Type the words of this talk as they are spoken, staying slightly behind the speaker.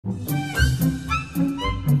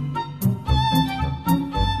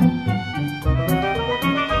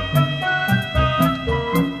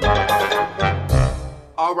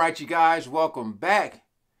All right, you guys, welcome back.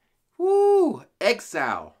 Woo,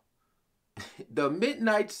 Exile, the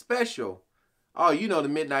midnight special. Oh, you know the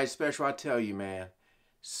midnight special, I tell you, man.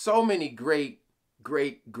 So many great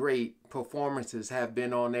performances have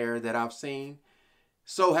been on there that I've seen.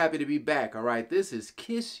 So happy to be back, all right? This is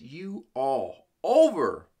Kiss You All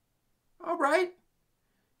Over, all right?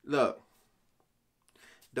 Look,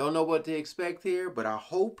 don't know what to expect here, but I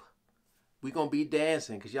hope we're going to be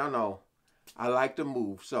dancing because y'all know I like to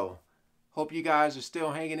move. So, hope you guys are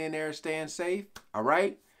still hanging in there, staying safe. All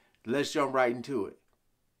right? Let's jump right into it.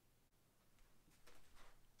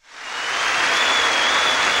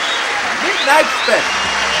 Midnight Special.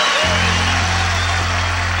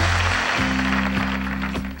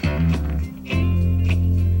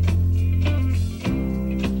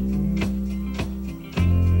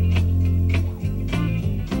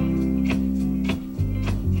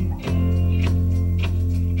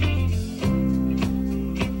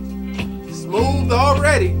 Smooth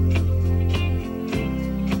already.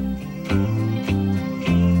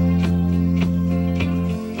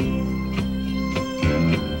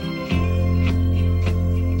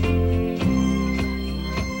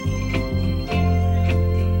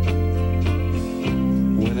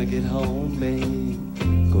 When I get home, babe,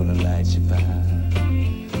 gonna light you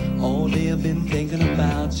fire. All day I've been thinking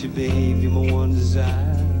about you, babe. You're my one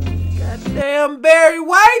desire. Goddamn Barry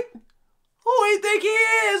White. Who do you think he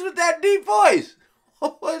is with that deep voice?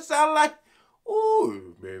 What it sound like?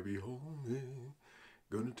 Ooh, baby, home, man.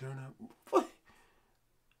 Gonna turn up. What?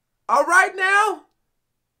 All right now.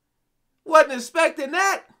 Wasn't expecting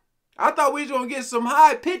that. I thought we was gonna get some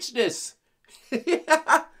high pitchedness.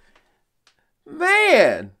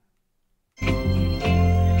 Man.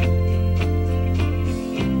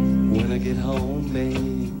 When I get home,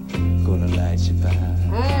 babe, gonna light you fire.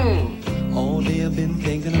 All day I've been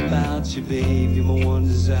thinking about you, babe. You're my one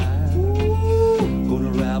desire.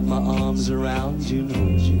 Gonna wrap my arms around you,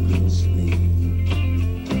 hold you close to me.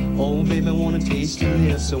 Oh, baby, I wanna taste your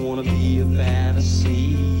lips. I wanna be a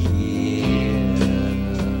fantasy. Yeah.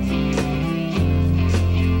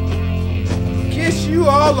 Kiss you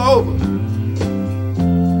all over.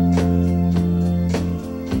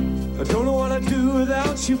 I don't know what I'd do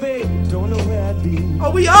without you, babe. Don't know where I'd be.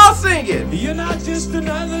 Oh, we all singing. You're not just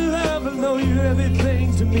another lover, no, you're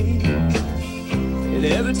everything to me. And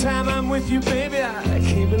every time I'm with you, baby, I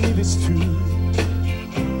can't believe it's true.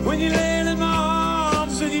 When you land in my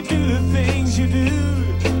arms and you do the things you do,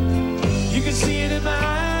 you can see it in my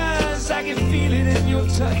eyes, I can feel it in your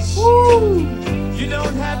touch. Woo. You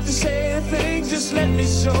don't have to say a thing, just let me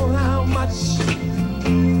show how much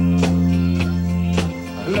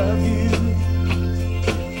I love you.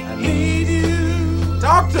 I need you.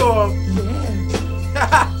 Talk to him.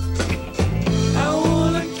 Yeah. I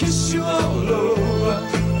wanna kiss you all over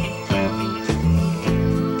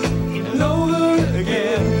and over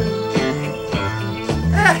again.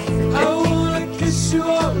 I wanna kiss you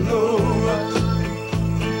all over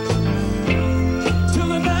till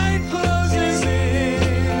the night closes in.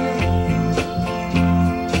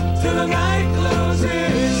 Till the night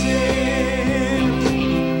closes in.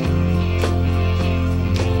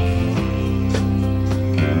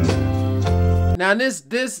 Now this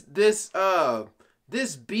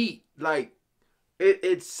beat, like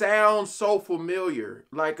it sounds so familiar.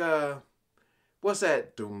 Like what's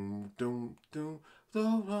that? Doom doom doom,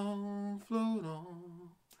 float on, float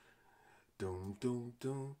on. Doom doom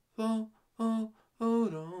doom, float on,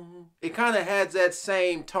 float on. It kind of has that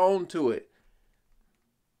same tone to it.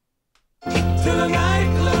 Till the night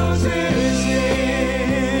closes in.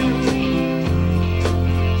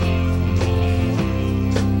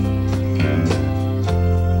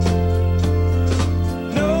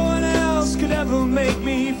 Make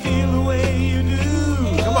me feel the way you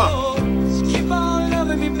do. Come on. Just keep on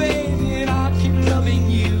loving me, baby, and I'll keep loving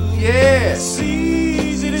you. Yeah. It's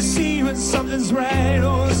easy to see when something's right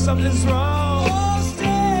or something's wrong. Oh,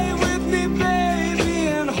 stay with me, baby,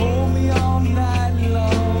 and hold me all night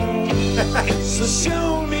long. So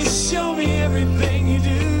show me everything you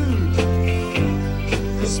do.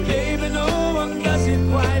 'Cause baby, no one does it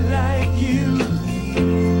quite like you.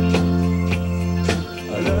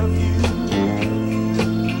 I love you.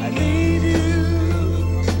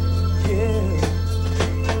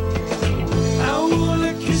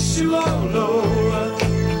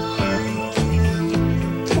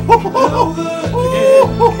 Over again.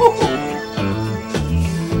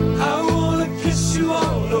 I wanna kiss you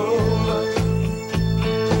all over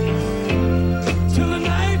till the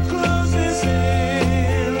night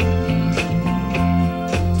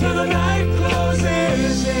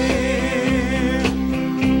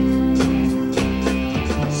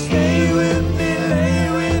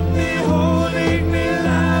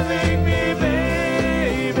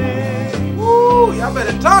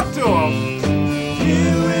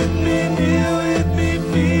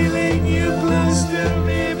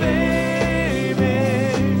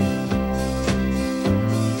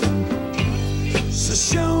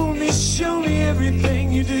So show me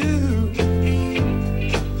everything you do.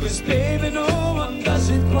 'Cause baby, no one does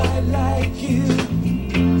it quite like you.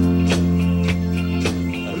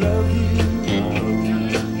 I love you,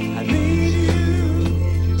 I need you,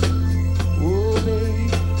 oh baby.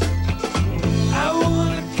 I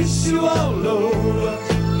wanna kiss you all over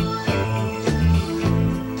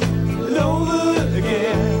and over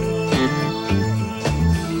again.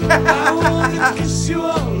 I wanna kiss you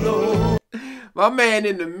all over. My man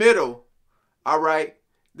in the middle, all right.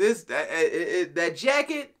 That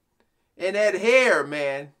jacket and that hair,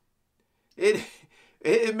 man, it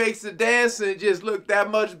makes the dancing just look that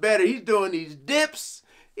much better. He's doing these dips,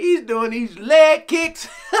 he's doing these leg kicks.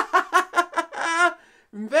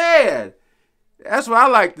 Man, that's what I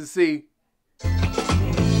like to see.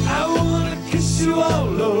 I wanna kiss you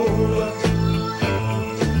all over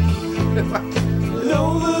and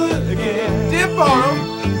over again. Dip on him.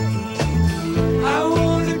 I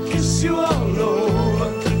wanna kiss you all over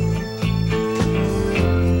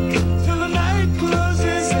till the night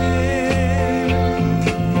closes in.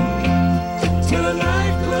 Till the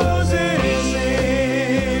night closes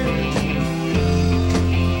in.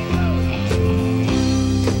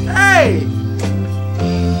 Hey!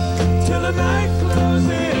 Till the night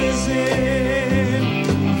closes in.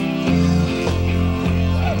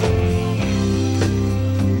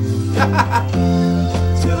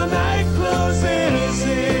 Till the night closes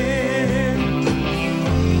in.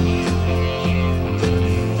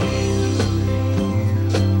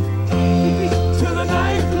 Till the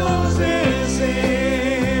night closes in.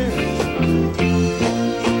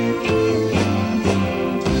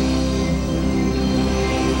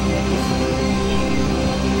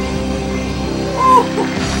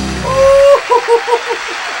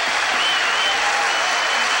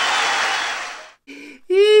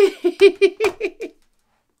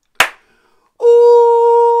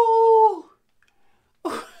 Ooh.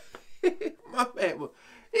 My man,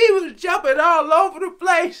 he was jumping all over the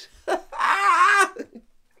place.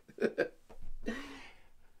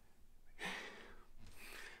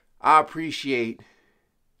 I appreciate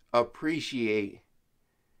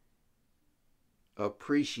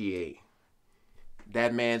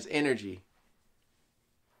that man's energy.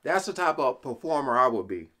 That's the type of performer I would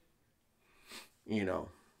be. You know,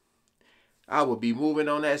 I would be moving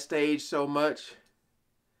on that stage so much.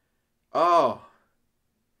 Oh,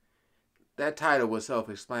 that title was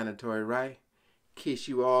self-explanatory, right? Kiss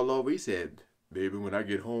you all over. He said, baby, when I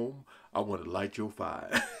get home, I want to light your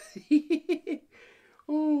fire.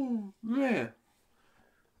 Oh, man.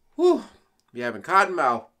 Whew. You having cotton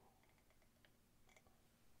mouth.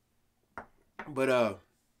 But,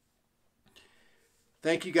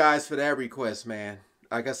 thank you guys for that request, man.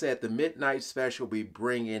 Like I said, the midnight special be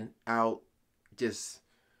bringing out just,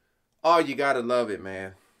 oh, you gotta love it,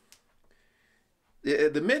 man.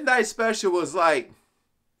 The midnight special was like,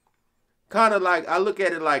 kind of like, I look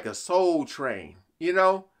at it like a soul train, you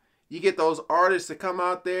know? You get those artists that come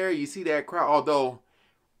out there, you see that crowd, although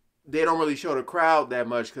they don't really show the crowd that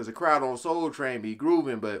much because the crowd on Soul Train be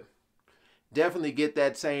grooving, but definitely get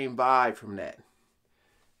that same vibe from that.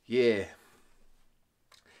 Yeah.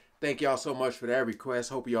 Thank y'all so much for that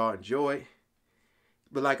request. Hope y'all enjoyed.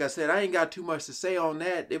 But like I said, I ain't got too much to say on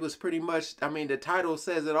that. It was pretty much, I mean, the title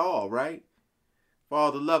says it all, right? For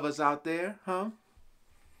all the lovers out there, huh?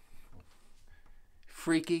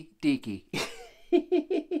 Freaky deaky.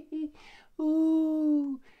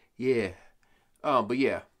 Ooh. Yeah. But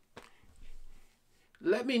yeah.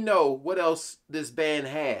 Let me know what else this band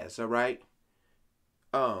has, all right?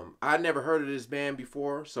 I never heard of this band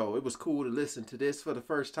before, so it was cool to listen to this for the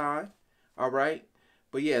first time, all right?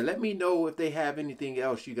 But yeah, let me know if they have anything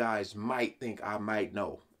else you guys might think I might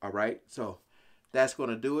know, all right? So that's going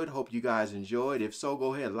to do it. Hope you guys enjoyed. If so,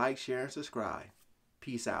 go ahead, like, share, and subscribe.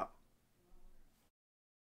 Peace out.